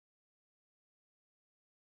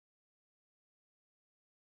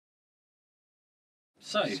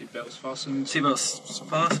So, seatbelts fastened. Seatbelts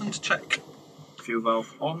fastened, check. Fuel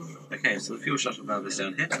valve on. Okay, so the fuel shuttle valve is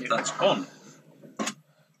down here. That's on.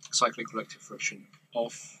 Cyclic collective friction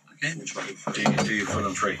off. Okay, Full throttle do full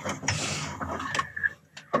and free.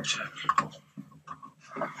 Check.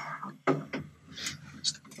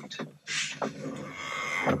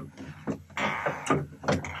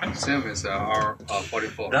 Same as our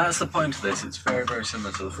 44. That's the point of this. It's very, very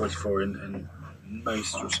similar to the 44 in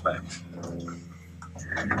most respects.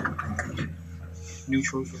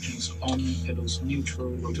 Neutral, frictions on, pedals neutral,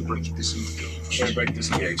 rotor brake disengaged. Rotor brake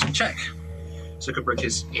disengaged. Check. Circuit break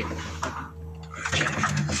is in. Check.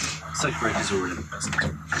 Circuit brake is already present.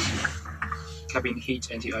 Cabin heat,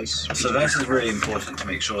 anti-ice. So this is really important to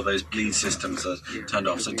make sure those bleed systems are turned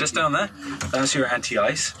off. So just down there, that's your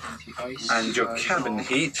anti-ice. And your cabin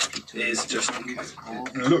heat is just,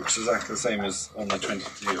 it looks exactly the same as on the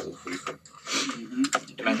 22 or 44.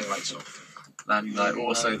 Landing lights off. Landing light,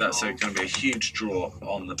 also that's going to be a huge draw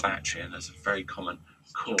on the battery, and that's a very common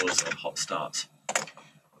cause of hot starts.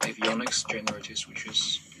 Avionics, generator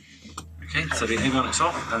switches. Okay, so the avionics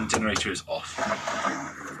off and the generator is off.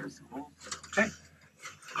 Okay.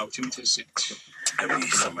 Altimeter set. It'll be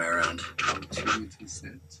somewhere around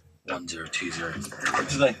 1020.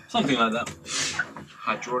 Today, something like that.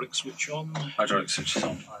 Hydraulic switch on. Hydraulic switch is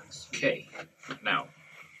on. Okay, now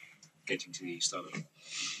getting to the starter.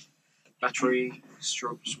 Battery,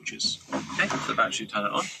 strobe switches. Okay, so the battery, turn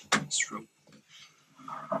it on. Strobe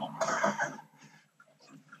on.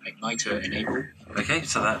 Igniter enable. Okay,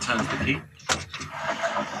 so that turns the key.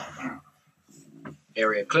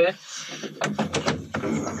 Area clear.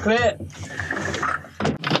 Clear.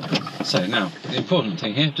 So now, the important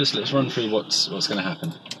thing here, just let's run through what's going to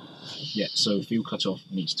happen. Yeah, so fuel cutoff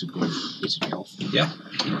needs to go basically off. Yeah.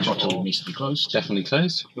 Throttle needs to be closed. Definitely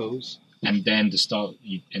closed. Close. And then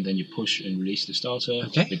you push and release the starter.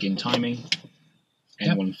 Okay. Begin timing.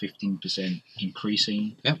 N1 15%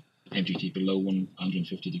 increasing. Yep. MGT below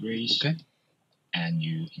 150 degrees. Okay. And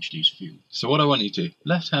you introduce fuel. So what I want you to do,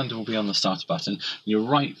 left hand will be on the starter button, your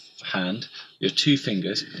right hand, your two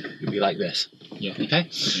fingers, will be like this. Yeah. Okay?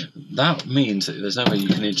 Yeah. That means that there's no way you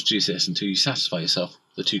can introduce this until you satisfy yourself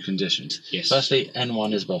the two conditions. Yes. Firstly,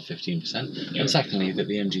 N1 is above 15%, Yeah. and secondly, that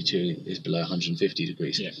the MG2 is below 150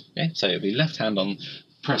 degrees. Yeah. Okay? So it'll be left hand on,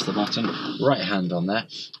 press the button, right hand on there.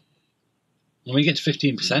 When we get to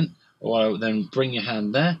 15%, well, then bring your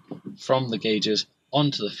hand there, from the gauges,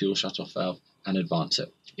 onto the fuel shut-off valve, and advance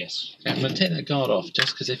it. Yes. Okay, I'm going to take that guard off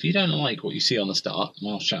just because if you don't like what you see on the start, and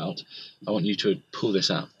I'll shout, I want you to pull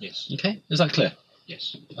this out. Yes. Okay, is that clear?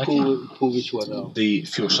 Yes. Okay. Pull which one out? The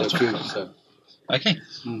fuel shut off. Okay,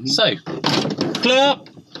 so, clear up!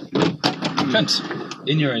 Friends,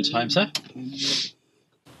 in your own time, sir.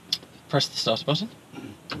 Press the starter button.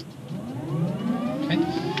 Okay,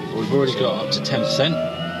 we've already got up to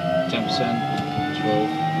 10%. 10%, 12,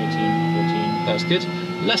 13, 14. That's good.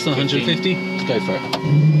 Less than 150, go for it.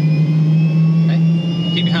 Okay.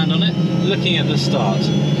 Keep your hand on it, looking at the start.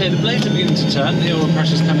 Okay, the blades are beginning to turn, the oil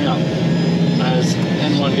pressure's coming up as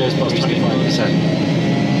N1 goes past 25%.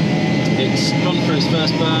 It's gone for its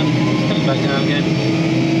first burn, it's coming back down again.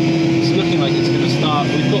 It's looking like it's going to start.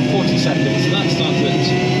 We've got 40 seconds, so that starts at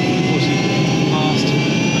 40 past,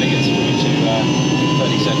 and it gets through to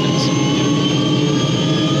 30 seconds.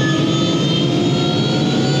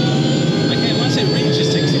 It reaches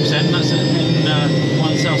 60%, that's in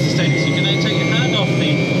one self-sustaining. So you can then take your hand off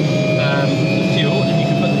the fuel and you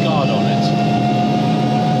can put the guard on it.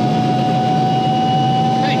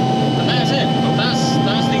 Okay, and that's it. That's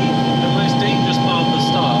the most dangerous part of the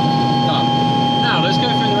start done. Now let's go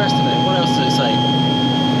through the rest of it. What else does it say?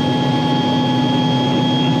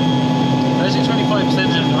 There's your 25%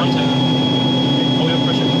 N1. Oil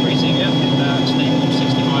pressure increasing, yeah. Stable 65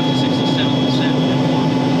 to 67% N1.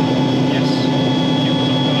 Yes. Fuels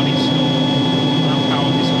on guarding stall. Ground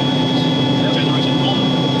power disconnect. Yep. Generator on.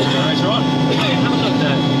 Generator on. Okay, have a look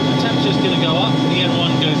there. The temperature's going to go up, the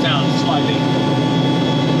N1 goes down slightly.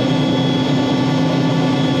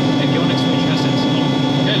 Avionics switch assets on.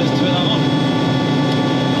 Okay, let's turn that on.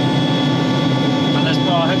 And let's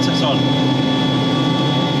put our headsets on.